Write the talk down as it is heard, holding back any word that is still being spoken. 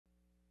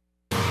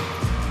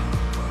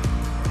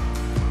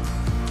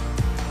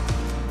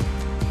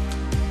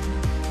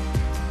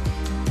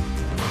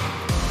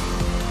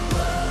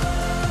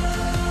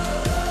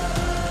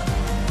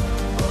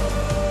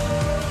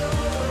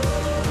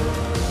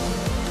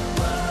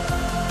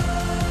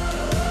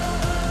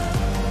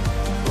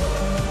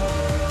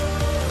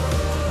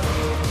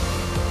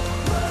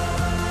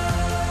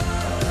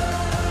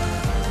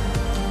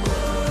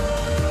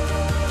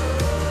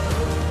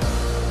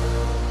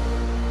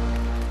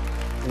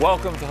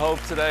Welcome to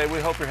Hope Today. We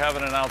hope you're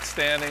having an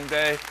outstanding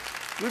day.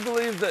 We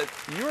believe that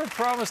you are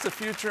promised a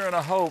future and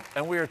a hope,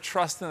 and we are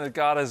trusting that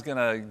God is going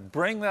to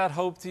bring that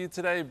hope to you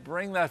today,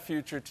 bring that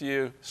future to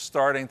you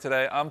starting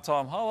today. I'm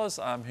Tom Hollis.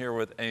 I'm here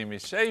with Amy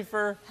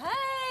Schaefer. Hey!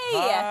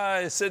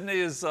 Hi. Sydney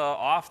is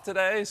off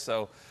today,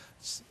 so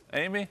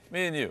Amy,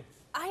 me and you.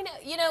 I know.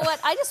 You know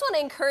what? I just want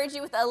to encourage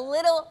you with a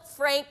little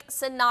Frank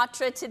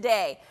Sinatra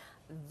today.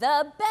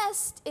 The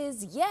best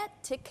is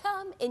yet to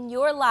come in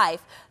your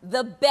life.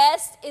 The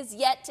best is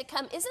yet to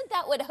come. Isn't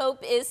that what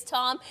hope is,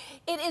 Tom?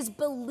 It is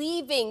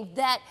believing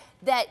that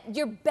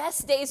your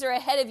best days are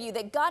ahead of you,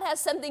 that God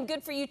has something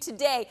good for you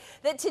today,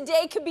 that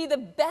today could be the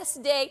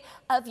best day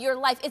of your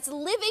life. It's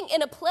living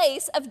in a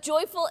place of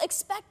joyful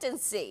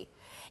expectancy.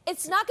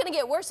 It's not going to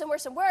get worse and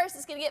worse and worse.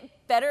 It's going to get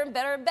better and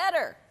better and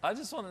better. I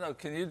just want to know,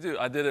 can you do,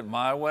 I did it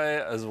my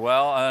way as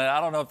well.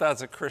 I don't know if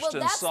that's a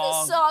Christian song. Well,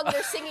 that's the song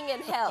they're singing in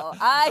hell.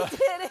 I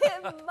did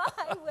it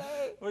my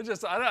way.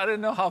 I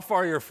didn't know how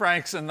far your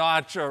Frank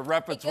Sinatra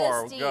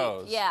repertoire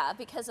goes. Yeah,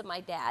 because of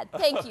my dad.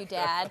 Thank you,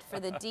 Dad, for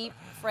the deep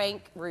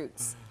Frank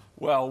roots.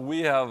 Well,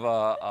 we have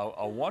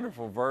a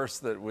wonderful verse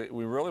that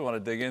we really want to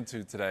dig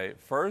into today.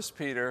 1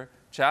 Peter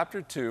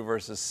chapter 2,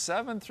 verses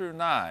 7 through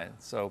 9.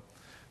 So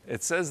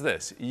it says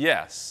this: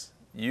 yes,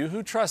 you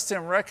who trust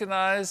him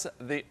recognize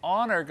the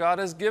honor God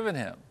has given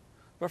him.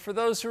 But for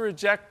those who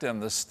reject him,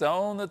 the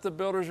stone that the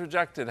builders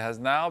rejected has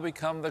now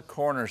become the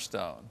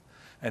cornerstone.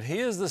 And he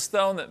is the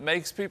stone that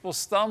makes people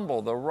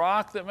stumble, the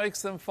rock that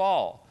makes them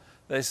fall.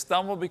 They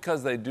stumble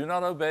because they do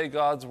not obey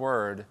God's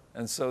word,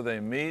 and so they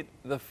meet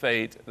the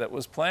fate that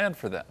was planned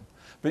for them.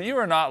 But you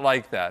are not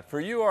like that, for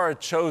you are a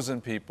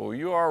chosen people.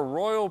 You are a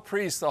royal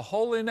priest, a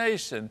holy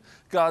nation,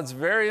 God's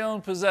very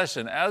own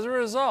possession. As a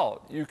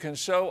result, you can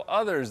show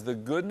others the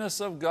goodness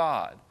of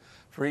God,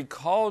 for he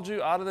called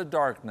you out of the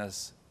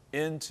darkness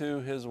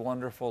into his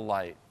wonderful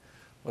light.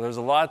 Well, there's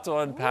a lot to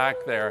unpack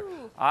there.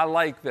 I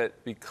like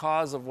that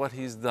because of what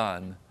he's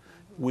done,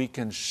 we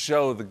can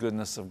show the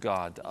goodness of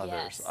God to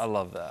others. Yes. I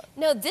love that.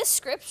 No, this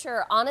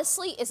scripture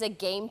honestly is a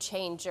game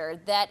changer,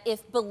 that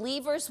if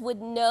believers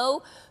would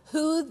know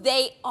who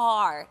they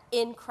are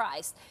in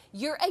Christ,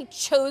 you're a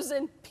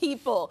chosen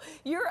people.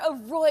 You're a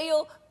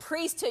royal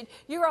priesthood.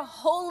 You're a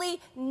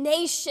holy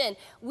nation.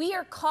 We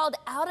are called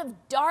out of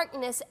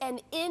darkness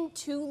and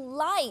into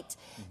light.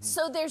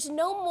 So there's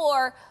no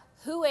more,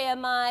 who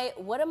am I?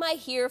 What am I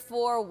here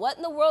for? What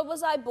in the world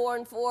was I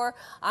born for?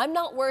 I'm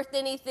not worth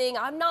anything.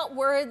 I'm not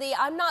worthy.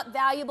 I'm not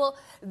valuable.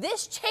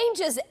 This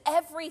changes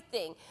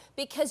everything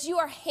because you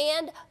are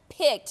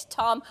handpicked,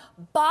 Tom,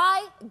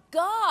 by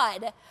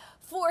God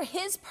for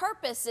his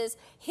purposes,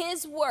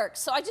 his work.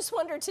 So I just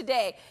wonder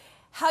today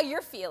how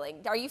you're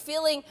feeling. Are you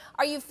feeling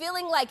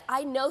like,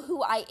 I know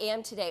who I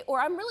am today, or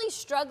I'm really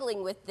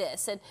struggling with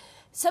this? And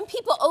some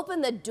people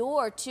open the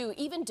door to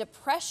even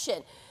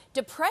depression.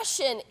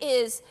 Depression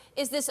is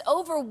this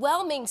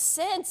overwhelming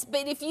sense,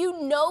 but if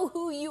you know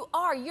who you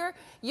are, you're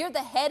the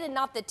head and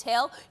not the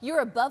tail. You're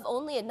above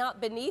only and not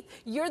beneath.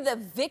 You're the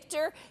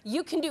victor.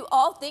 You can do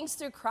all things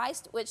through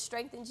Christ, which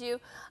strengthens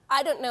you.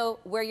 I don't know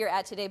where you're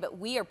at today, but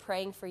we are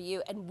praying for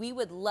you, and we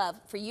would love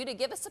for you to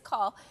give us a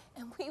call,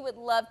 and we would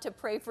love to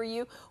pray for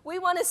you. We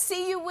want to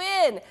see you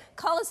win.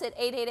 Call us at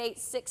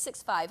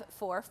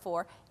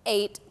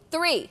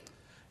 888-665-4483.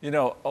 You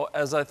know,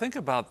 as I think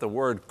about the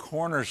word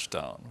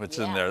cornerstone, which is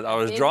in there, I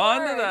was big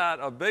drawn word. to that,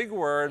 a big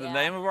word, Yeah. the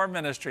name of our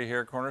ministry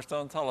here,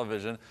 Cornerstone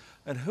Television.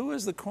 And who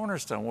is the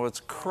cornerstone? Well, it's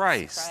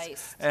Christ.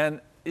 Christ.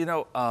 And, you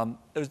know, I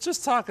was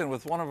just talking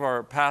with one of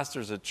our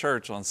pastors at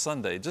church on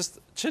Sunday, just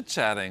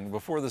chit-chatting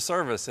before the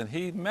service, and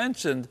he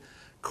mentioned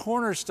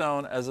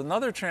cornerstone as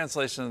another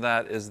translation of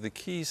that is the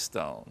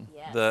keystone,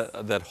 Yes.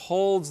 that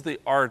holds the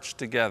arch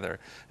together.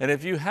 And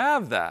if you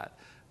have that,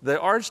 the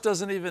arch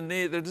doesn't even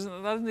need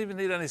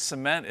any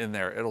cement in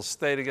there. It'll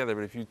stay together.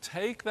 But if you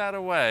take that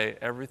away,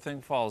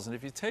 everything falls. And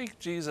if you take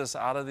Jesus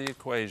out of the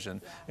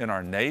equation in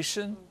our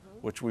nation,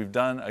 which we've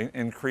done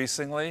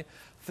increasingly,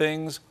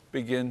 things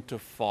begin to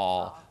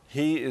fall.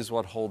 He is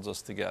what holds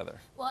us together.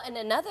 Well, and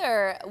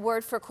another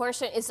word for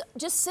cornerstone is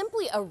just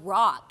simply a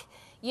rock.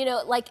 You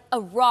know, like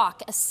a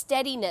rock, a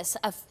steadiness,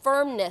 a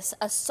firmness,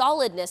 a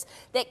solidness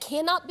that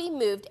cannot be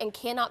moved and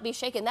cannot be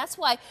shaken. That's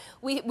why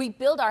we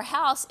build our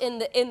house in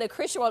the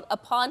Christian world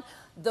upon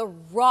the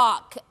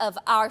rock of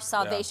our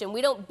salvation. Yeah.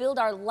 We don't build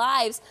our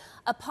lives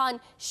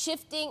upon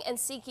shifting and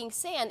seeking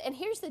sand. And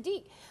here's the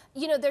deep.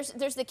 You know,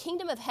 there's the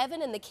kingdom of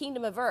heaven and the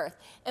kingdom of earth,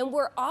 and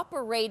we're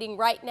operating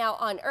right now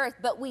on earth,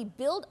 but we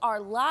build our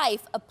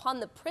life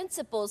upon the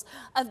principles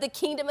of the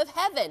kingdom of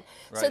heaven.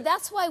 Right. So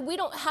that's why we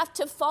don't have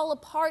to fall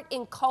apart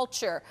in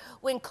culture,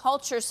 when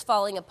culture's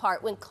falling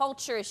apart, when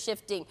culture is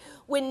shifting,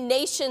 when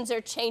nations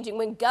are changing,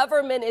 when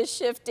government is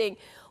shifting.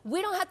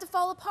 We don't have to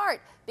fall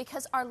apart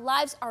because our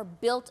lives are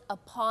built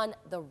upon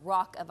the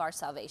rock of our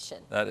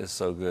salvation. That is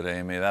so good,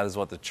 Amy. That is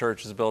what the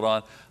church is built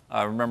on.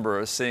 I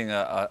remember seeing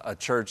a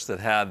church that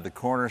had the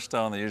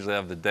cornerstone. They usually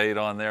have the date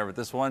on there, but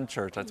this one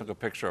church, I took a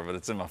picture of it.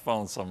 It's in my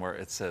phone somewhere.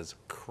 It says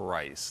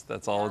Christ.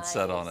 That's all it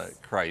said on it.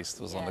 Christ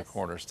was on the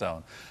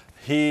cornerstone.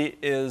 He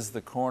is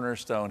the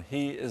cornerstone.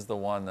 He is the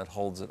one that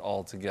holds it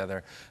all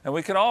together. And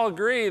we can all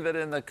agree that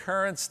in the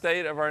current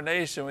state of our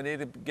nation, we need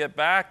to get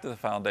back to the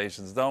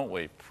foundations, don't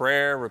we?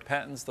 Prayer,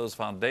 repentance, those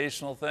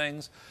foundational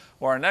things.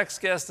 Well, our next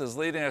guest is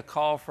leading a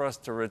call for us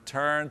to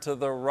return to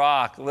the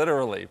rock,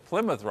 literally,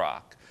 Plymouth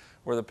Rock,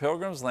 where the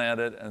Pilgrims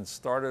landed and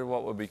started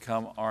what would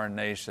become our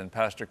nation.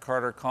 Pastor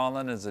Carter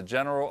Conlon is the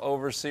general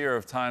overseer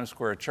of Times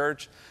Square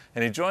Church,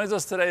 and he joins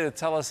us today to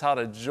tell us how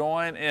to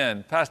join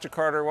in. Pastor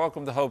Carter,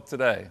 welcome to Hope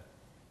Today.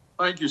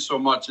 Thank you so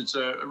much. It's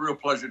a real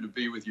pleasure to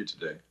be with you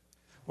today.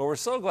 Well, we're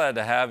so glad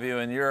to have you,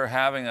 and you're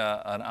having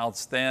an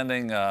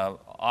outstanding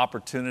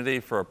opportunity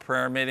for a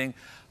prayer meeting.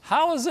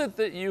 How is it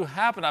that you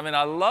happen? I mean,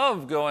 I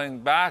love going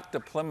back to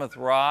Plymouth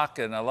Rock,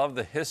 and I love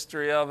the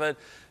history of it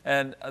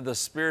and the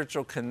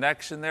spiritual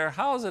connection there.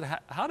 How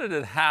did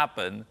it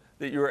happen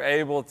that you were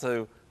able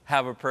to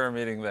have a prayer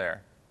meeting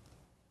there?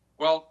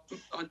 Well,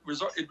 it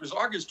was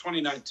August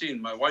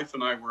 2019. My wife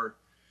and I were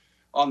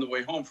on the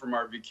way home from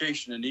our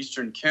vacation in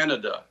Eastern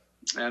Canada.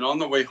 And on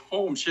the way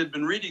home, she had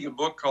been reading a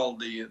book called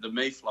The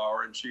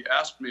Mayflower, and she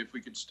asked me if we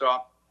could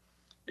stop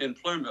in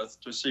Plymouth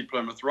to see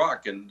Plymouth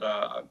Rock. And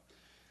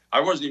I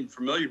wasn't even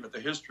familiar with the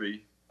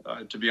history,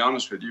 to be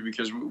honest with you,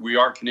 because we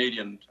are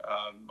Canadian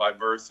by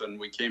birth, and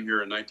we came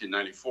here in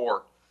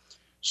 1994.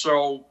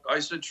 So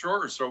I said,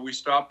 sure. So we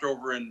stopped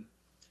over in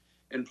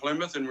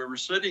Plymouth, and we were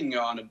sitting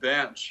on a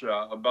bench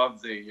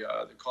above the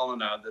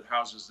colonnade that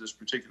houses this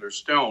particular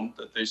stone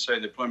that they say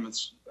the Plymouth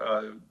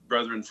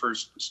brethren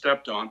first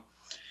stepped on.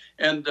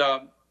 And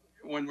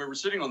when we were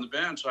sitting on the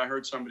bench, I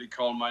heard somebody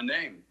call my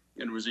name.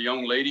 And it was a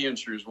young lady, and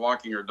she was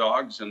walking her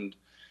dogs. And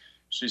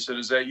she said,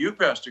 "Is that you,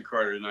 Pastor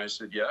Carter?" And I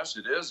said, "Yes,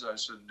 it is." I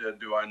said,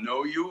 "Do I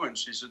know you?" And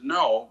she said,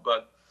 "No,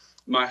 but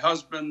my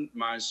husband,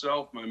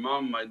 myself, my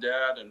mom, my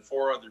dad, and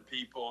 4 other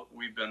people,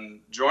 we've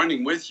been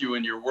joining with you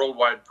in your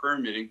worldwide prayer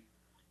meeting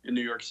in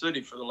New York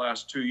City for the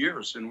last 2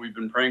 years. And we've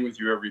been praying with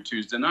you every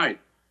Tuesday night."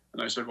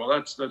 And I said, "Well,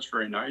 that's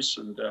very nice."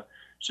 And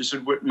she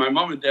said, "My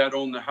mom and dad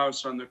own the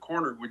house on the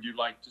corner. Would you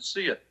like to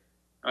see it?"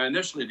 I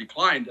initially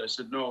declined. I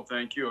said, "No,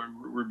 thank you.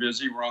 We're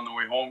busy. We're on the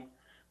way home,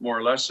 more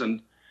or less."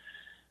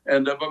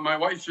 But my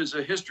wife is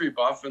a history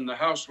buff, and the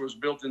house was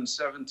built in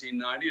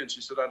 1790, and she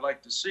said, "I'd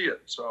like to see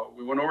it." So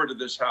we went over to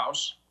this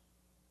house,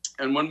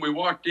 and when we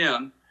walked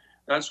in,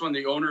 that's when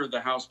the owner of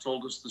the house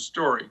told us the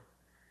story.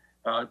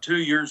 2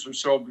 years or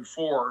so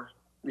before,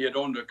 he had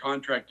owned a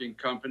contracting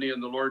company,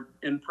 and the Lord,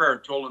 in prayer,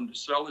 told him to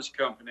sell his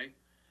company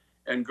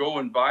and go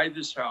and buy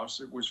this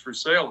house. It was for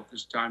sale at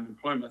this time in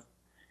Plymouth,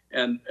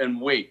 and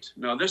wait.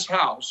 Now, this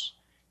house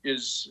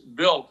is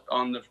built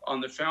on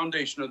the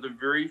foundation of the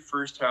very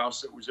first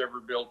house that was ever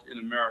built in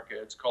America.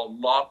 It's called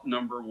Lot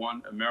Number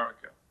 1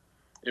 America.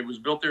 It was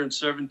built there in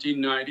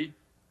 1790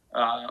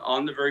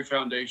 on the very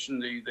foundation,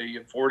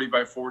 the 40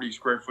 by 40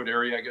 square foot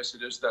area, I guess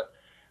it is, that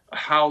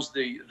housed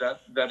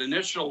that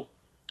initial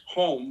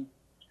home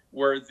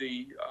where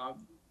the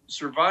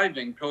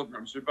surviving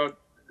pilgrims, about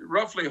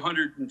roughly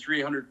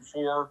 103,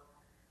 104,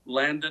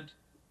 landed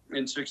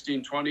in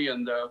 1620,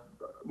 and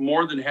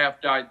more than half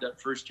died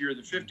that first year.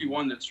 The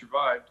 51 that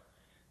survived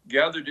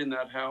gathered in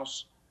that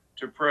house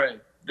to pray.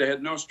 They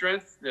had no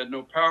strength, they had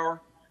no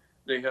power,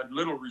 they had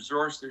little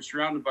resource, they're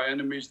surrounded by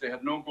enemies, they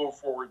had no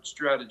go-forward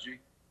strategy.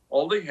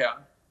 All they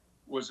had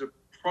was a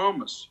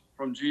promise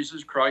from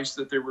Jesus Christ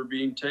that they were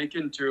being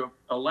taken to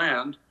a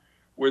land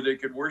where they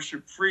could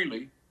worship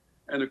freely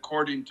and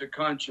according to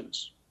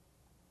conscience.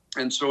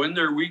 And so in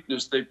their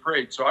weakness, they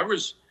prayed. So I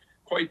was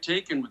quite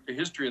taken with the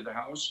history of the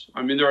house.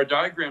 I mean, there are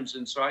diagrams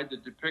inside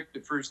that depict the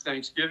first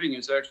Thanksgiving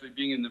as actually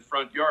being in the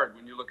front yard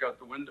when you look out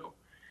the window.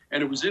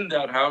 And it was in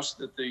that house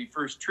that the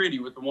first treaty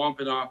with the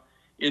Wampanoag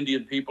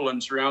Indian people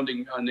and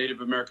surrounding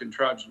Native American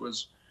tribes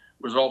was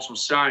also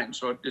signed.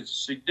 So it's a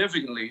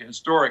significantly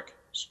historic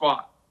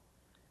spot.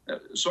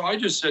 So I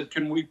just said,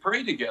 "Can we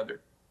pray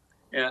together?"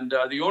 And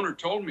the owner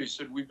told me, he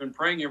said, "We've been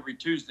praying every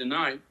Tuesday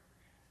night."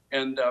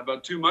 And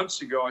about 2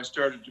 months ago, I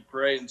started to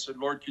pray and said,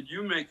 "Lord, could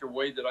you make a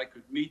way that I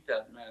could meet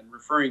that man,"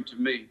 referring to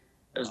me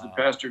as the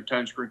pastor of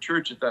Times Square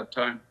Church at that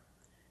time.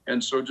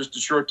 And so just a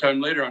short time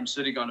later, I'm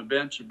sitting on a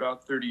bench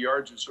about 30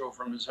 yards or so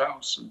from his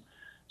house. And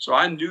so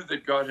I knew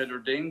that God had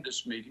ordained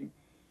this meeting.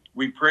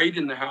 We prayed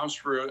in the house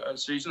for a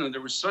season, and there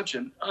was such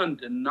an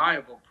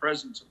undeniable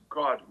presence of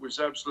God. It was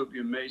absolutely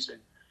amazing.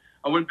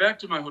 I went back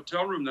to my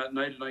hotel room that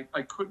night, and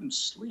I couldn't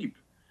sleep.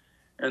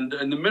 And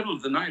in the middle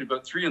of the night,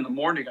 about 3 a.m,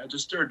 I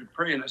just started to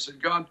pray. And I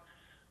said, "God,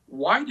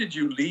 why did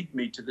you lead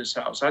me to this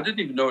house? I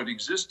didn't even know it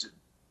existed.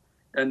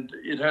 And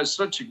it has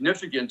such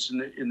significance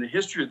in the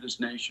history of this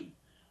nation.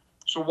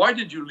 So why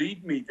did you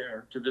lead me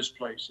there to this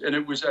place?" And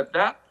it was at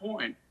that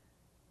point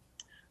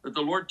that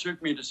the Lord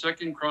took me to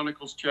 2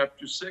 Chronicles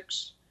chapter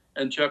 6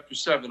 and chapter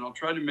 7. I'll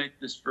try to make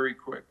this very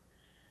quick.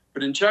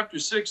 But in chapter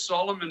 6,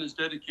 Solomon is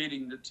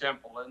dedicating the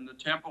temple. And the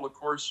temple, of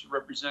course,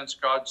 represents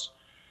God's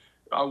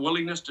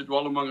willingness to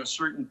dwell among a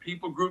certain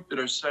people group that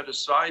are set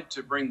aside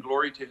to bring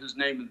glory to his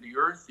name in the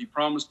earth. He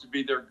promised to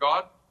be their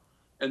God,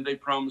 and they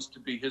promised to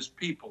be his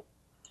people.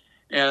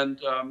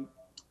 And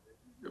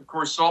of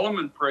course,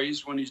 Solomon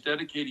prays when he's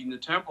dedicating the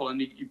temple,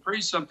 and he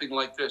prays something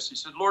like this. He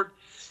said, Lord,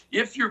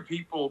 if your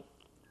people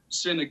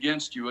sin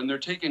against you and they're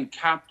taken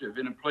captive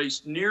in a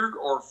place near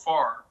or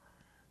far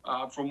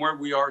from where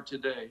we are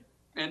today,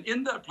 and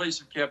in that place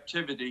of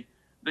captivity,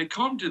 they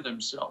come to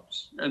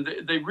themselves and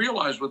they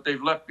realize what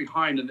they've left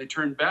behind, and they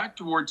turn back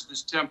towards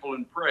this temple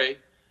and pray.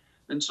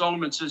 Then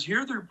Solomon says,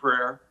 hear their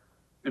prayer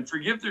and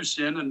forgive their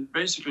sin and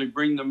basically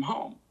bring them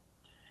home.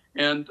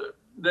 And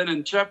then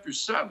in chapter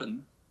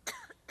 7,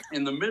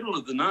 in the middle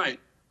of the night,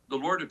 the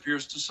Lord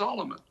appears to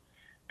Solomon.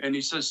 And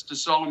he says to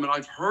Solomon,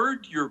 I've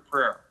heard your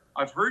prayer.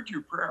 I've heard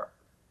your prayer.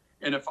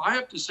 And if I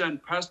have to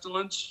send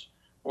pestilence,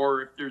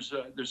 or if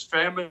there's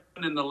famine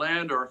in the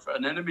land, or if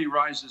an enemy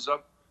rises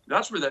up,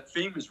 that's where that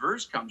famous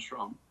verse comes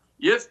from.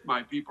 If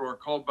my people are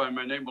called by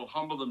my name will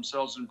humble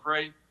themselves and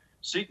pray,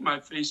 seek my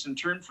face and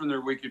turn from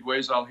their wicked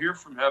ways, I'll hear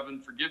from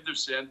heaven, forgive their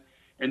sin,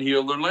 and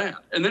heal their land.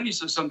 And then he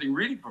says something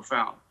really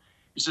profound.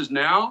 He says,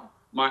 now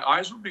my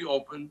eyes will be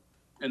open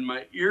and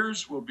my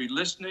ears will be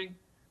listening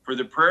for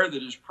the prayer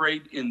that is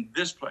prayed in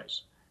this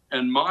place.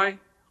 And my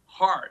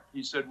heart,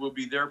 he said, will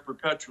be there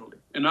perpetually.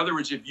 In other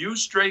words, if you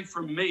stray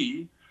from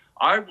me,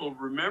 I will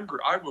remember,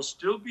 I will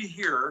still be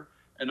here,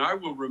 and I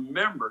will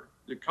remember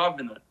the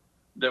covenant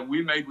that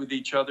we made with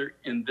each other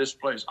in this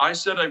place. I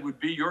said I would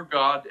be your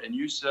God, and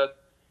you said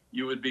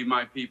you would be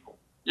my people.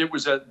 It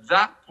was at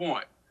that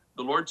point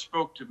the Lord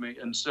spoke to me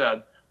and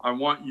said, I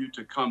want you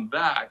to come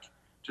back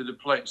to the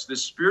place. The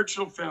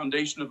spiritual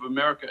foundation of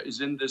America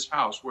is in this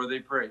house where they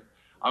prayed.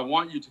 I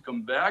want you to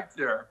come back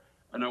there,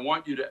 and I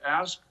want you to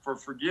ask for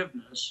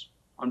forgiveness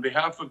on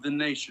behalf of the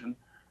nation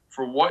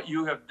for what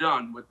you have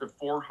done with the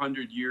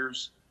 400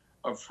 years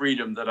of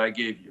freedom that I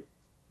gave you.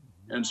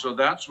 And so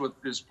that's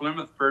what this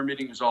Plymouth prayer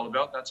meeting is all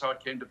about. That's how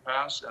it came to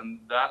pass, and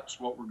that's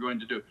what we're going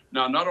to do.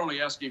 Now, not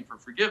only asking for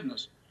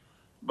forgiveness,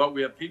 but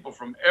we have people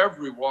from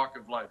every walk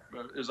of life.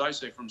 As I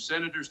say, from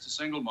senators to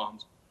single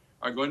moms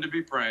are going to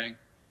be praying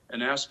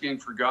and asking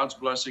for God's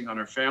blessing on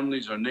our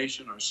families, our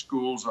nation, our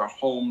schools, our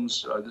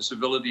homes, the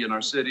civility in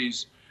our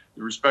cities,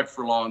 the respect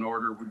for law and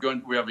order.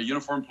 We have a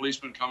uniformed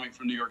policeman coming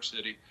from New York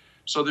City.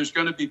 So there's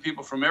going to be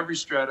people from every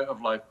strata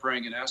of life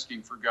praying and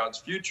asking for God's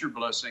future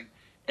blessing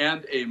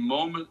and a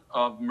moment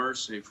of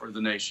mercy for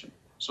the nation.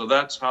 So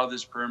that's how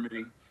this prayer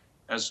meeting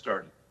has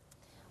started.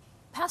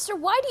 Pastor,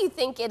 why do you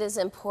think it is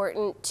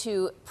important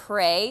to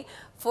pray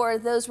for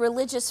those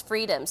religious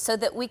freedoms so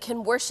that we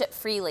can worship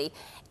freely?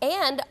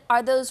 And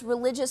are those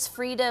religious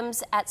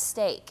freedoms at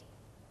stake?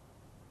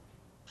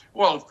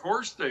 Well, of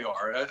course they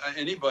are.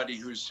 Anybody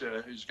who's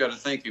got a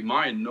thinking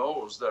mind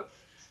knows that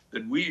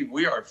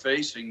we are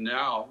facing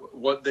now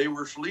what they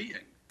were fleeing.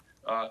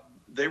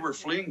 They were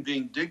fleeing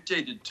being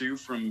dictated to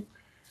from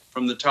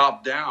the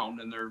top down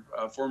in their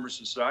former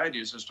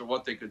societies as to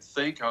what they could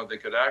think, how they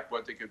could act,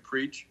 what they could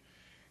preach.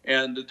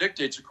 And the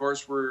dictates, of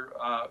course, were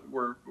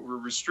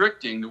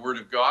restricting the Word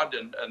of God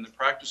and the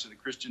practice of the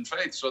Christian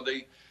faith. So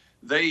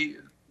they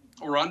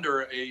were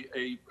under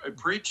a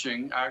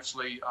preaching,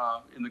 actually,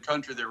 in the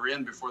country they were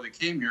in before they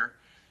came here,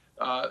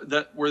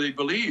 where they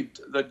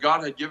believed that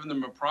God had given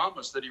them a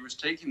promise that he was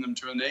taking them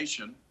to a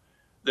nation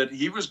that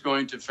he was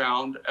going to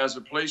found as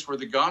a place where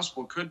the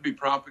gospel could be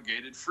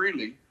propagated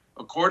freely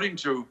according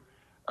to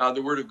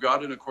the Word of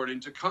God and according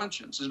to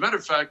conscience. As a matter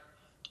of fact,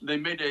 they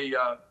made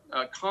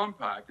a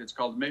compact, it's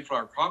called the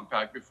Mayflower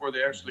Compact, before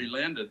they actually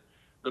landed,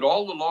 that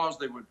all the laws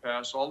they would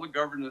pass, all the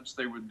governance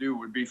they would do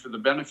would be for the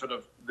benefit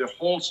of the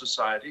whole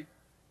society,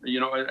 you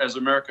know, as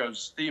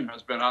America's theme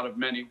has been, out of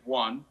many,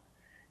 one,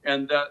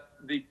 and that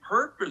the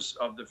purpose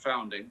of the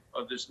founding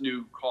of this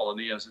new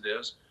colony, as it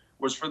is,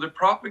 was for the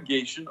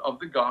propagation of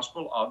the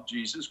gospel of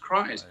Jesus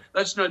Christ. Right.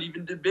 That's not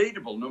even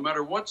debatable. No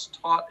matter what's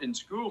taught in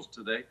schools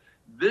today,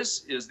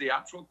 this is the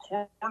actual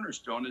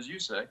cornerstone, as you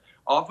say,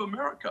 of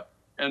America.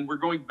 And we're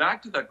going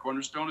back to that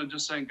cornerstone and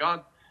just saying,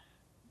 God,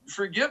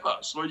 forgive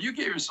us. Lord, you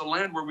gave us a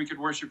land where we could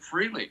worship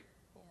freely.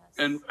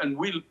 Yes. And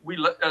we,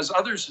 as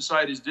other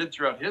societies did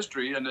throughout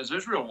history, and as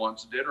Israel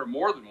once did, or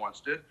more than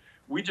once did,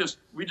 we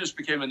just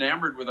became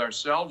enamored with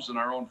ourselves and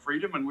our own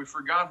freedom, and we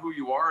forgot who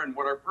you are and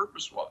what our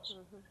purpose was.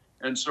 Mm-hmm.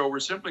 And so we're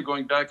simply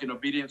going back in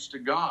obedience to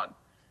God.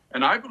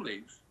 And I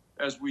believe,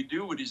 as we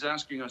do what he's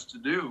asking us to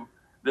do,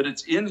 that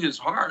it's in his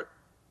heart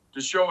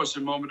to show us a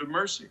moment of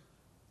mercy.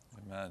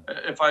 Amen.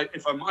 If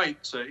I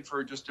might say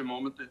for just a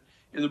moment that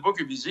in the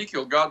book of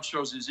Ezekiel, God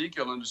shows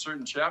Ezekiel in a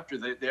certain chapter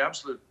the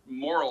absolute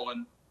moral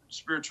and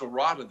spiritual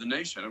rot of the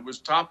nation. It was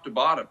top to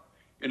bottom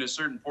in a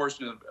certain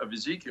portion of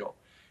Ezekiel.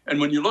 And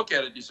when you look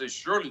at it, you say,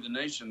 surely the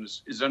nation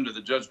is under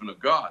the judgment of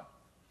God.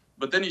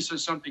 But then he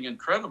says something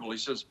incredible. He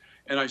says,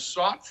 and I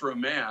sought for a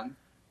man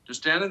to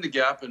stand in the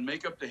gap and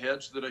make up the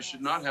hedge so that I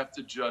should not have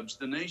to judge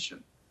the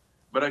nation.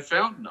 But I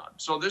found none.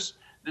 So this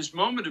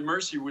moment of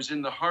mercy was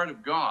in the heart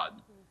of God.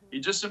 He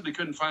just simply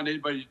couldn't find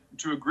anybody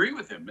to agree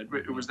with him.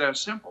 It was that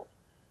simple.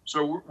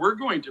 So we're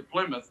going to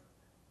Plymouth,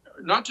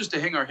 not just to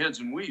hang our heads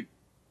and weep,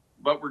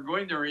 but we're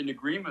going there in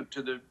agreement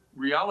to the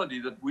reality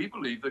that we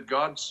believe that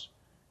God's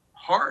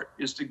heart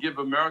is to give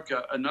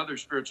America another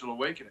spiritual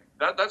awakening.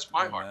 That's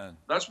my heart.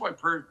 That's why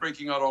prayer is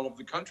breaking out all over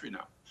the country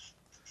now.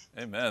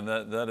 Amen.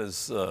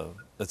 That's an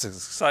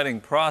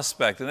exciting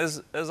prospect. And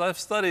as I've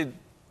studied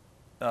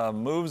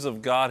moves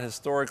of God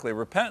historically,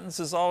 repentance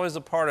is always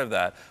a part of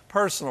that.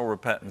 Personal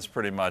repentance,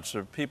 pretty much.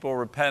 People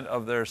repent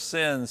of their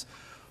sins.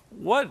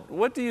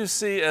 What do you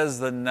see as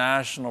the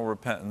national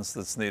repentance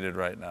that's needed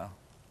right now?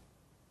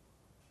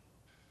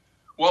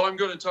 Well, I'm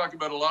going to talk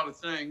about a lot of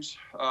things.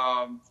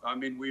 I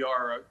mean, we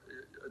are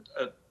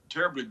a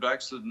terribly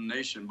backslidden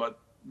nation, but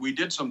we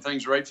did some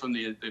things right from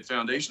the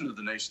foundation of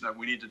the nation that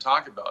we need to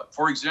talk about.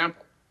 For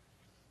example,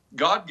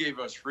 God gave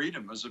us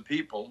freedom as a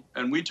people,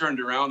 and we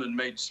turned around and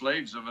made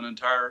slaves of an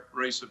entire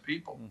race of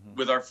people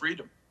with our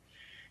freedom.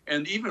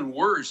 And even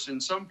worse, in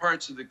some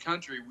parts of the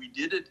country, we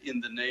did it in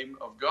the name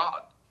of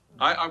God.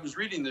 I was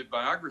reading the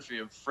biography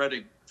of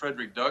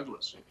Frederick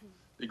Douglass,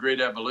 the great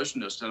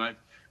abolitionist, and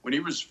when he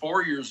was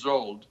 4 years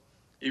old,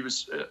 he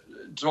was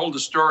told a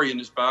story in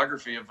his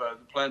biography of a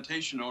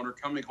plantation owner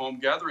coming home,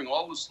 gathering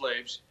all the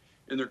slaves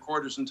in their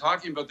quarters and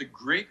talking about the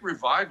great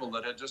revival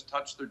that had just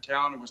touched their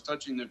town and was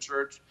touching their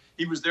church.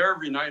 He was there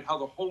every night, how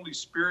the Holy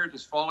Spirit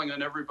is falling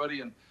on everybody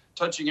and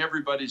touching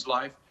everybody's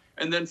life.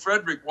 And then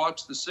Frederick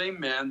watched the same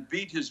man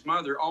beat his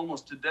mother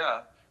almost to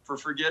death for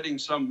forgetting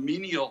some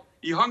menial.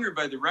 He hung her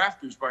by the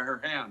rafters by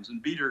her hands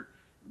and beat her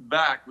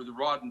back with a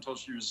rod until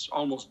she was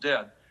almost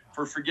dead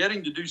for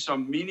forgetting to do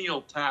some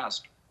menial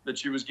task that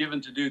she was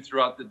given to do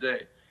throughout the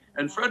day.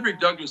 And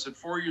Frederick Douglass, at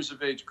 4 years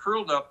of age,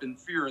 curled up in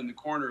fear in the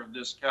corner of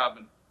this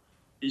cabin.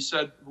 He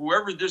said,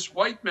 whoever this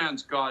white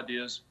man's God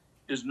is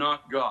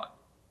not God.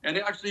 And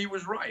actually, he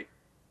was right.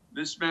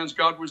 This man's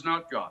God was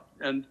not God.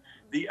 And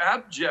the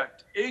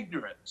abject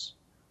ignorance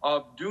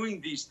of doing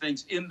these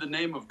things in the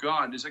name of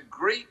God is a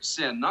great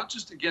sin, not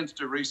just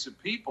against a race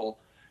of people,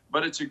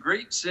 but it's a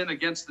great sin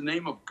against the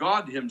name of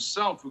God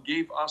himself, who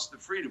gave us the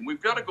freedom.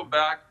 We've got to go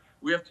back.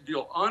 We have to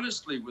deal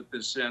honestly with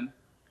this sin.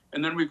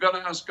 And then we've got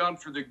to ask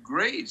God for the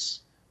grace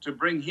to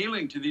bring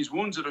healing to these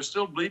wounds that are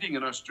still bleeding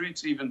in our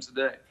streets even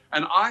today.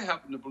 And I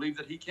happen to believe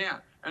that he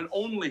can, and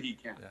only he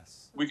can.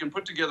 Yes. We can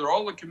put together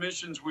all the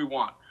commissions we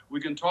want.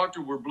 We can talk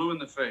to, we're blue in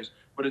the face,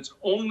 but it's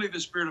only the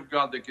Spirit of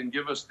God that can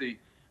give us the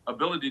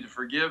ability to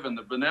forgive and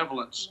the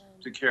benevolence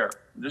to care.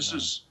 This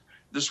is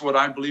what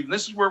I believe, and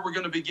this is where we're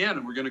going to begin,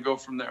 and we're going to go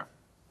from there.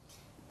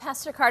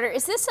 Pastor Carter,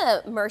 is this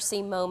a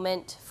mercy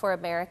moment for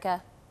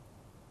America?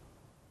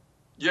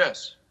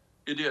 Yes,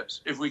 it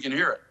is, if we can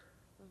hear it.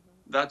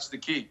 That's the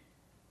key.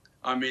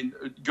 I mean,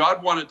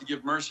 God wanted to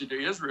give mercy to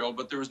Israel,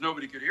 but there was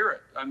nobody could hear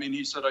it. I mean,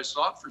 he said, I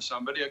sought for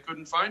somebody, I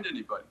couldn't find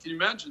anybody. Can you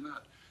imagine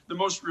that? The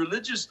most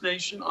religious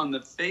nation on the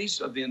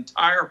face of the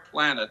entire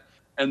planet,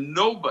 and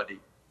nobody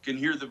can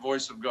hear the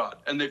voice of God.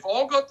 And they've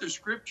all got their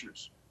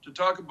scriptures to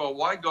talk about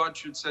why God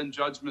should send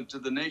judgment to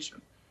the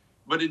nation.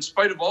 But in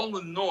spite of all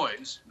the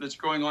noise that's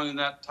going on in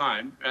that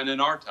time and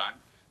in our time,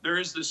 there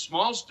is this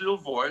small, still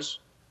voice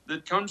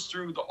that comes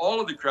through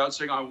all of the crowd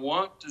saying, I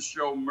want to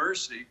show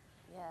mercy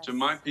to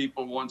my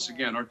people once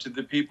again, or to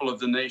the people of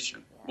the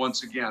nation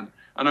once again.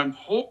 And I'm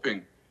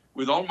hoping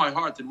with all my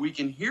heart that we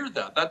can hear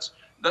that. That's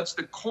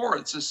the core.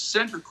 It's the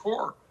center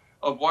core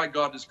of why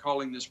God is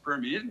calling this prayer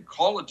meeting. He didn't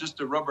call it just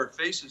to rub our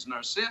faces in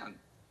our sin.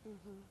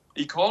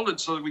 He called it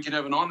so that we can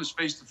have an honest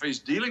face-to-face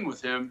dealing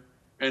with him.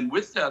 And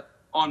with that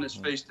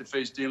honest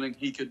face-to-face dealing,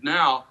 he could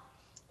now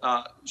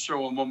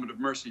show a moment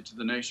of mercy to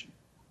the nation.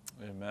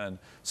 Amen.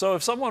 So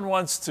if someone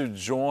wants to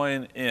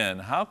join in,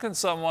 how can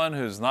someone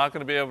who's not going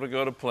to be able to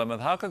go to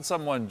Plymouth, how can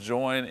someone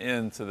join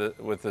in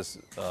with this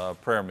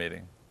prayer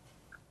meeting?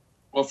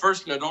 Well,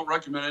 firstly, I don't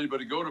recommend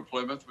anybody go to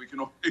Plymouth. We can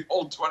only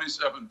hold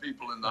 27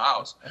 people in the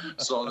house.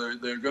 So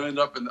they're going to end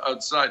up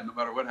outside no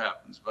matter what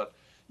happens. But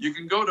you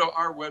can go to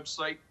our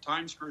website,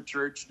 Times Square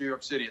Church, New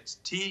York City. It's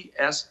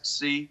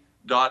tsc.nyc.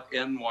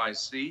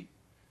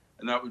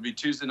 And that would be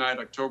Tuesday night,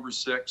 October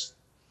 6th.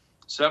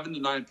 7 to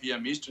 9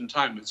 p.m. Eastern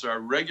Time. It's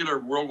our regular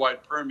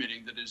worldwide prayer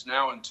meeting that is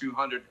now in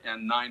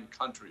 209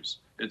 countries.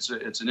 It's an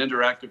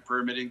interactive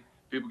prayer meeting.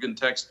 People can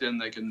text in,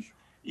 they can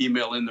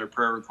email in their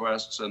prayer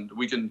requests, and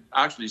we can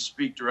actually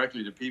speak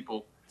directly to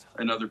people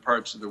in other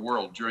parts of the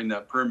world during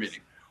that prayer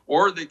meeting.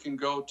 Or they can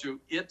go to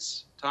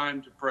It's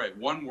Time to Pray.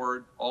 One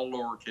word, all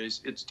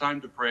lowercase,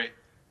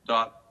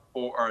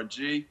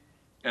 itstimetopray.org,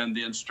 and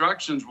the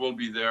instructions will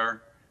be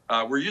there.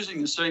 We're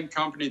using the same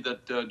company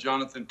that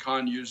Jonathan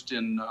Kahn used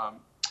in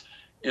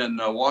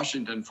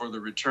Washington for the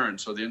return.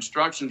 So the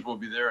instructions will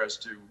be there as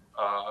to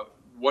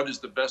what is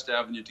the best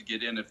avenue to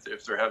get in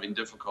if they're having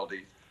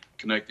difficulty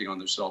connecting on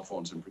their cell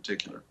phones in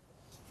particular.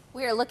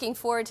 We are looking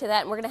forward to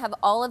that, and we're going to have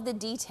all of the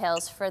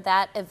details for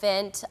that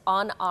event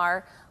on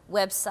our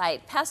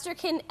website. Pastor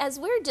Ken, as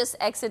we're just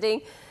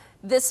exiting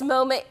this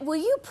moment, will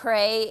you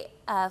pray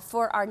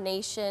for our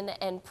nation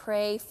and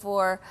pray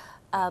for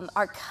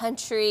our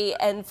country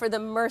and for the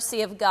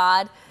mercy of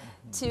God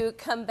to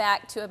come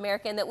back to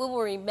America, and that we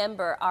will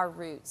remember our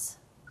roots?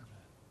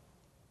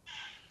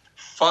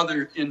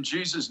 Father, in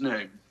Jesus'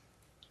 name,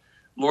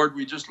 Lord,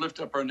 we just lift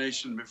up our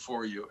nation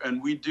before you,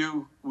 and we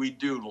do,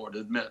 Lord,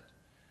 admit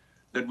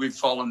that we've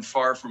fallen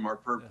far from our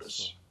purpose.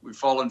 Yes, we've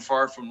fallen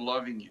far from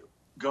loving you.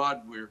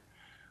 God,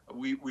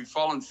 we've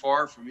fallen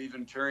far from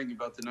even caring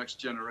about the next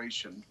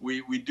generation.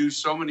 We do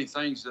so many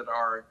things that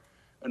are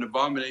an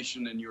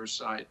abomination in your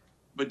sight,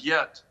 but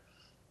yet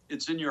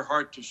it's in your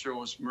heart to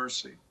show us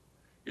mercy.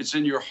 It's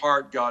in your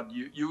heart, God.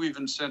 You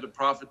even sent a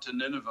prophet to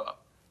Nineveh,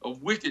 a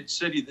wicked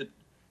city that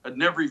had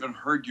never even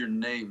heard your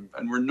name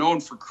and were known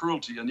for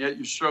cruelty, and yet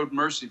you showed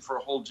mercy for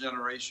a whole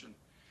generation.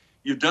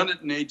 You've done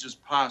it in ages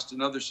past,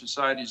 in other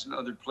societies and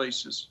other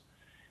places.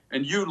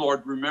 And you,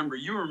 Lord, remember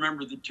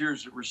the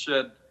tears that were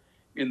shed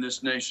in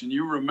this nation.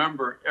 You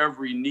remember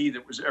every knee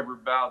that was ever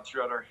bowed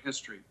throughout our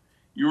history.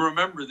 You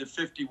remember the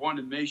 51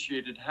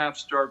 emaciated,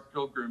 half-starved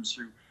pilgrims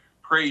who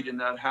prayed in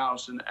that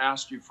house and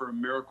asked you for a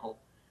miracle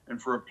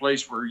and for a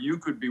place where you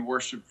could be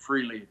worshiped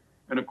freely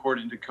and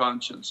according to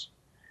conscience.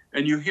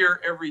 And you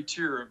hear every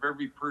tear of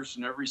every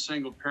person, every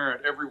single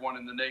parent, everyone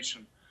in the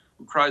nation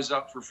who cries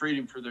out for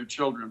freedom for their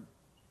children.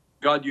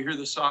 God, you hear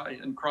the sigh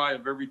and cry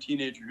of every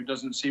teenager who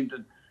doesn't seem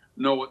to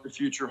know what the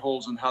future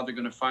holds and how they're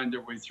going to find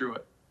their way through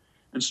it.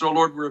 And so,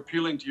 Lord, we're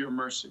appealing to your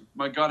mercy.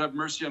 My God, have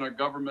mercy on our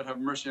government, have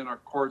mercy on our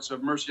courts,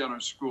 have mercy on our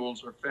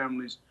schools, our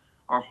families,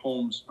 our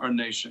homes, our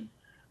nation.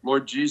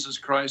 Lord Jesus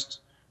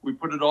Christ, we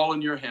put it all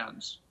in your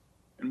hands.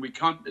 And we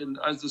come, and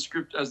as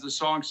the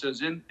song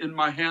says, in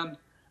my hand,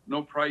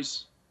 no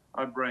price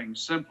I bring,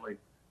 simply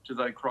to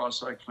thy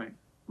cross I cling.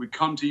 We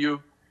come to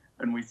you,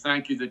 and we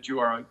thank you that you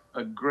are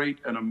a great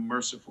and a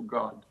merciful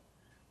God.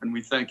 And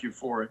we thank you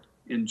for it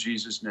in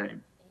Jesus'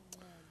 name.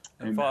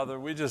 And Amen. Father,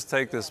 we just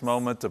take this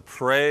moment to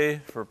pray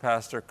for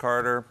Pastor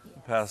Carter,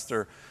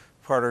 Pastor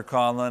Carter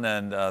Conlon,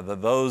 and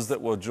those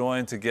that will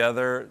join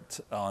together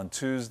on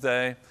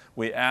Tuesday.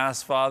 We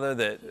ask, Father,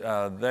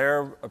 that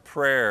their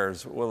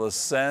prayers will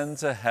ascend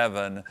to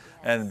heaven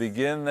and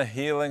begin the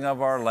healing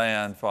of our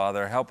land,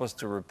 Father. Help us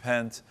to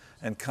repent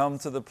and come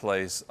to the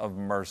place of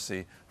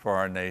mercy for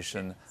our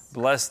nation.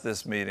 Bless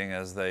this meeting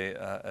as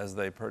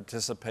they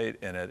participate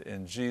in it.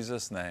 In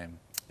Jesus' name,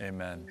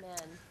 amen. Amen.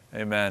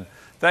 Amen.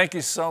 Thank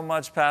you so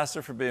much,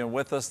 Pastor, for being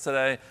with us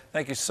today.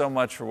 Thank you so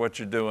much for what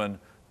you're doing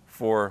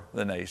for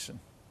the nation.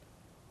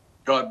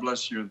 God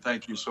bless you, and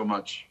thank you so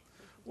much.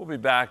 We'll be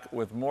back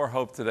with more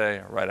Hope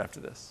Today right after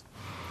this.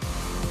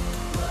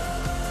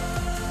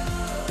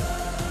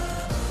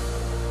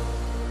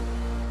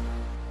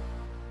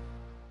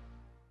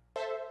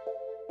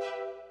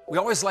 We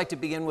always like to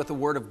begin with the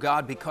Word of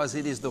God because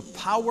it is the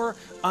power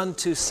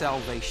unto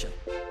salvation.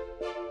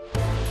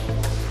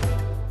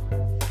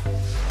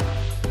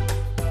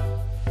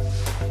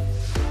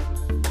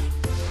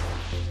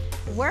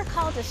 We're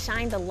called to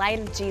shine the light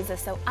of Jesus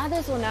so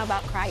others will know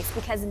about Christ,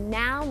 because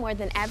now more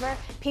than ever,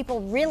 people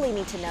really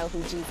need to know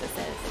who Jesus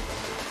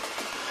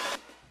is.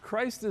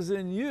 Christ is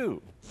in you.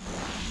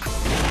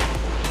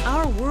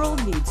 Our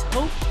world needs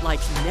hope like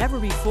never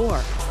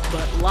before,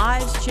 but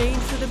lives change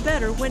for the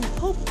better when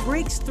hope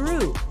breaks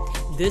through.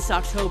 This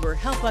October,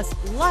 help us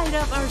light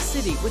up our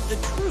city with the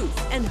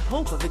truth and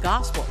hope of the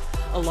gospel,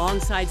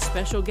 alongside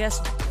special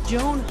guests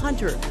Joan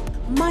Hunter,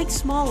 Mike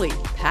Smalley,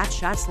 Pat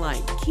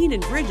Schatzline, Keenan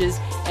Bridges,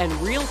 and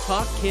Real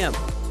Talk Kim.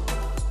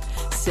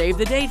 Save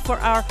the date for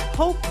our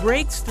Hope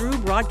Breaks Through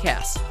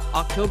broadcast,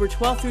 October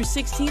 12th through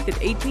 16th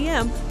at 8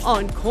 p.m.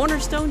 on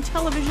Cornerstone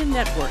Television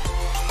Network.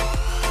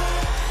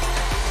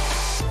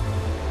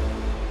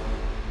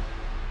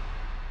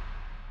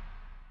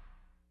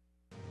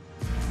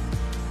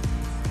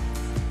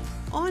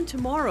 On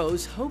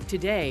tomorrow's Hope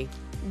Today,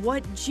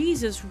 what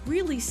Jesus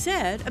really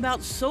said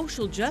about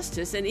social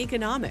justice and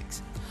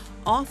economics.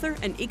 Author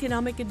and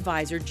economic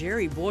advisor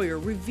Jerry Boyer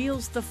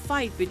reveals the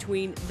fight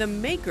between the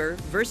maker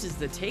versus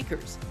the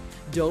takers.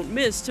 Don't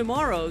miss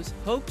tomorrow's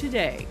Hope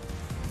Today.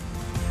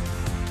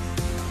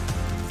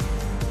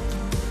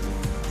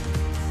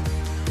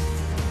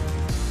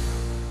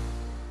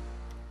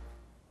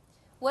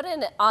 What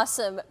an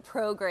awesome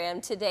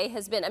program today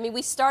has been. I mean,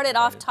 we started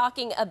off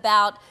talking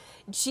about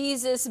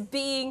Jesus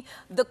being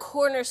the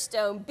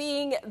cornerstone,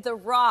 being the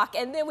rock,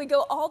 and then we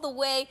go all the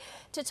way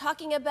to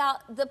talking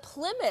about the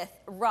Plymouth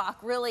Rock,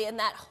 really, and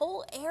that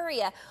whole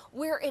area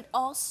where it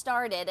all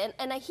started.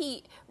 And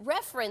he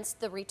referenced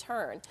the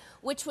return,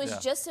 which was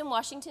just in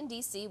Washington,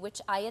 D.C.,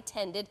 which I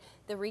attended,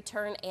 the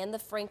return and the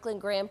Franklin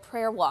Graham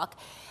prayer walk.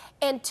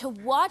 And to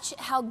watch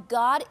how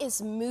God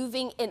is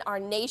moving in our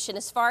nation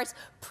as far as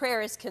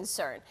prayer is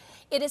concerned.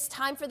 It is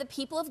time for the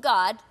people of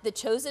God, the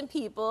chosen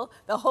people,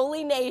 the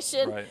holy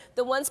nation,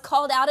 the ones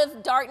called out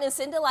of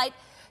darkness into light,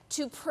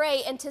 to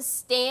pray and to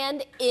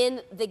stand in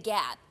the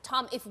gap.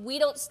 Tom, if we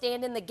don't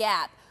stand in the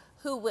gap,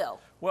 who will?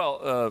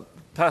 Well,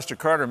 Pastor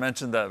Carter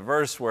mentioned that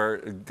verse where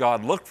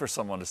God looked for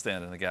someone to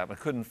stand in the gap and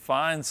couldn't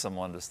find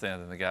someone to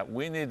stand in the gap.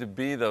 We need to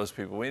be those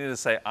people. We need to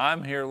say,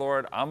 I'm here,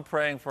 Lord. I'm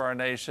praying for our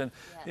nation.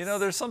 Yes. You know,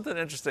 there's something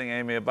interesting,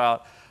 Amy,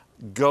 about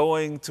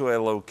going to a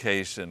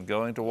location,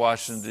 going to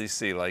Washington,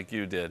 D.C. like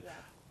you did. Yeah.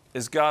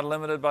 Is God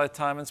limited by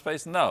time and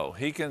space? No.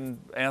 He can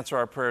answer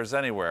our prayers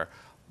anywhere.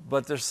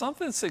 But there's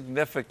something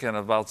significant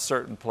about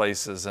certain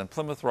places, and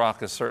Plymouth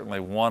Rock is certainly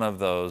one of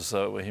those.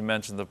 He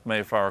mentioned the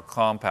Mayflower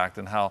Compact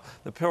and how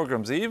the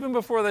Pilgrims, even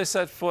before they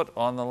set foot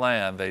on the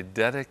land, they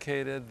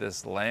dedicated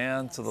this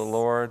land to the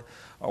Lord,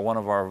 one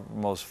of our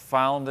most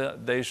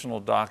foundational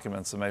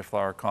documents, the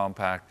Mayflower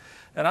Compact.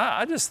 And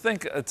I just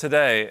think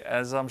today,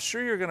 as I'm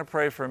sure you're going to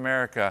pray for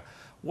America,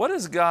 what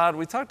is God,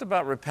 we talked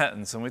about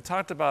repentance and we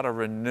talked about a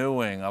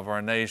renewing of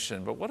our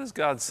nation, but what is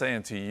God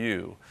saying to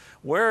you?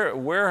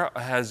 Where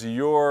has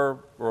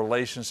your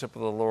relationship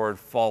with the Lord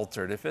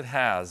faltered? If it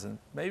has, and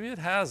maybe it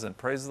hasn't,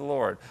 praise the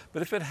Lord,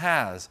 but if it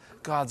has,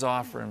 God's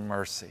offering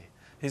mercy.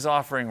 He's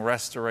offering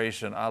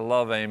restoration. I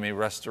love, Amy,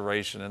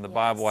 restoration. In the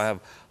Bible, I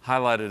have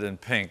highlighted in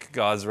pink,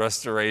 God's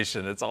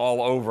restoration. It's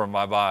all over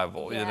my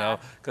Bible, you know,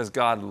 because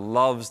God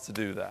loves to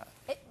do that.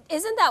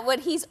 Isn't that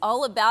what he's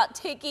all about?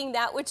 Taking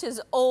that which is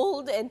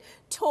old and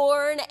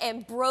torn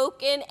and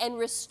broken and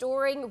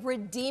restoring,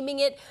 redeeming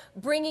it,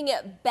 bringing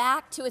it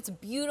back to its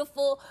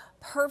beautiful,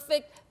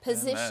 perfect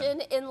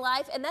position in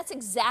life. And that's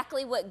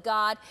exactly what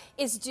God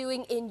is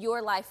doing in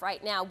your life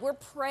right now. We're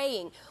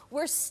praying.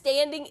 We're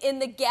standing in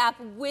the gap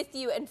with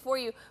you and for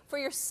you, for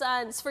your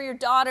sons, for your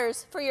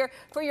daughters, for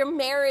your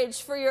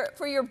marriage, for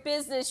your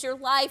business, your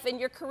life,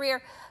 and your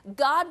career.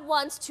 God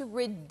wants to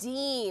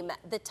redeem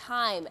the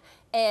time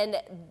and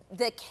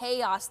the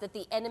chaos that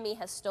the enemy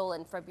has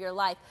stolen from your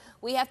life.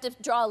 We have to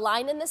draw a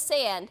line in the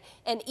sand,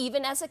 and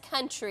even as a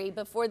country,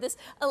 before this,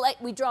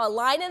 we draw a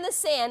line in the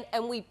sand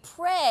and we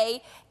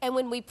pray, and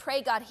when we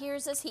pray, God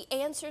hears us, He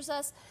answers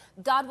us.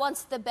 God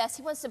wants the best.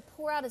 He wants to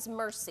pour out His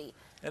mercy.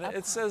 And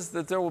it says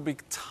that there will be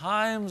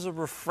times of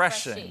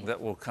refreshing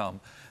that will come.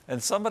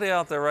 And somebody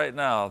out there right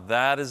now,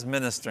 that is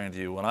ministering to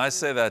you. When I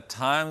say that,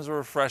 times of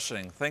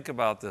refreshing, think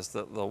about this,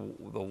 the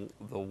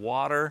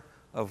water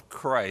of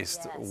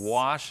Christ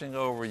washing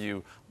over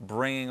you,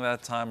 bringing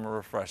that time of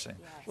refreshing.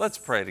 Let's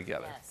pray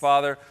together.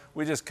 Father,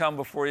 we just come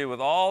before you with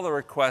all the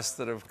requests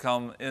that have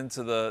come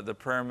into the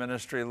prayer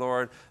ministry,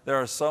 Lord. There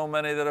are so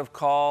many that have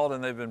called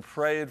and they've been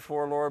prayed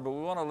for, Lord, but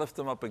we want to lift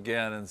them up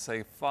again and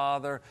say,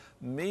 Father,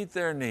 meet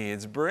their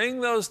needs.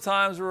 Bring those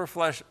times of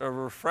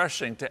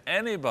refreshing to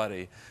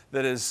anybody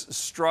that is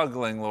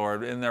struggling,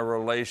 Lord, in their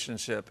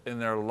relationship, in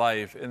their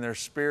life, in their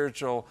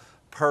spiritual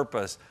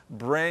purpose.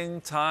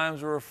 Bring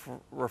times of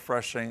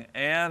refreshing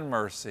and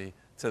mercy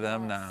to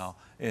them now.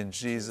 In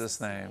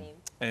Jesus' name,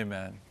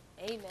 amen.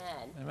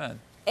 Amen. Amen.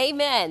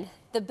 Amen.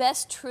 The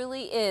best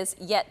truly is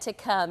yet to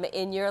come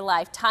in your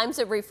life. Times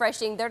of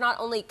refreshing, they're not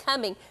only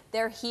coming,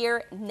 they're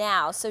here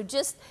now. So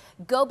just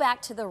go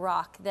back to the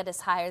rock that is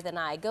higher than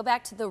I. Go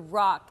back to the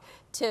rock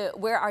to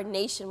where our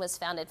nation was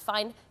founded.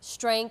 Find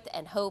strength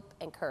and hope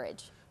and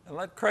courage. And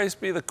let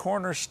Christ be the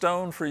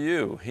cornerstone for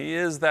you. He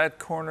is that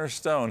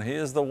cornerstone. He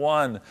is the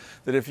one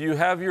that if you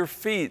have your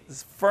feet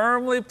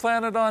firmly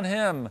planted on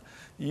Him,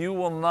 you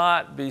will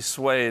not be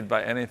swayed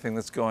by anything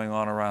that's going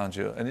on around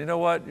you. And you know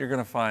what? You're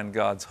going to find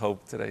God's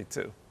hope today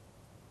too.